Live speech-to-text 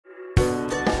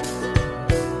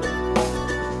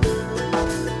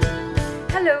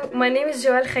my name is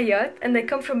Joelle and I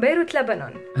come from Beirut,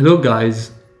 Lebanon. Hello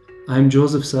guys, I'm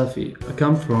Joseph Safi. I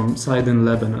come from Sidon,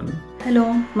 Lebanon.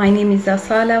 Hello, my name is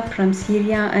Asalah from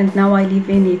Syria and now I live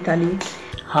in Italy.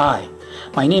 Hi,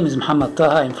 my name is Mohamad.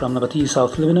 I'm from Nabati,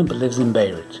 South Lebanon, but lives in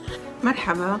Beirut.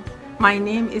 Marhaba, my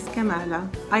name is Kamala.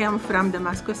 I am from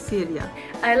Damascus, Syria.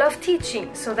 I love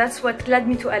teaching, so that's what led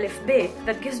me to Alefb.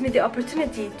 That gives me the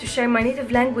opportunity to share my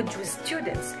native language with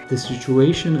students. The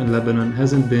situation in Lebanon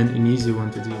hasn't been an easy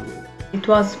one to deal with. It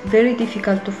was very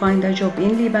difficult to find a job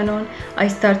in Lebanon. I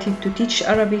started to teach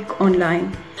Arabic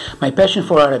online. My passion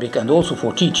for Arabic and also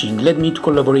for teaching led me to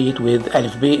collaborate with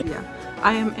Alefb.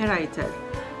 I am a writer.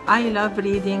 I love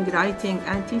reading, writing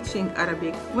and teaching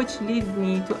Arabic, which led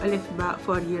me to Alefb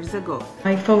 4 years ago.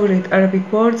 My favorite Arabic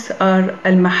words are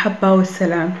al-mahabba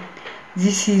wal-salam.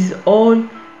 This is all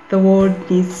the world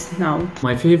needs now.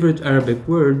 My favorite Arabic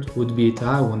word would be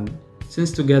ta'awun,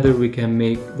 since together we can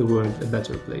make the world a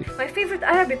better place. My favorite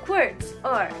Arabic words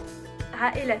are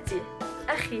عائلتي,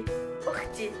 أخي,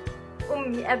 أختي,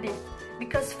 أمي, أبي,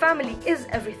 because family is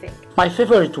everything. My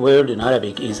favorite word in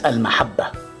Arabic is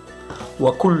al-mahabba.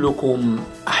 وَكُلُّكُمْ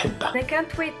أَحِبَّةٌ. I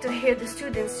can't wait to hear the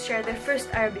students share their first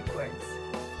Arabic words.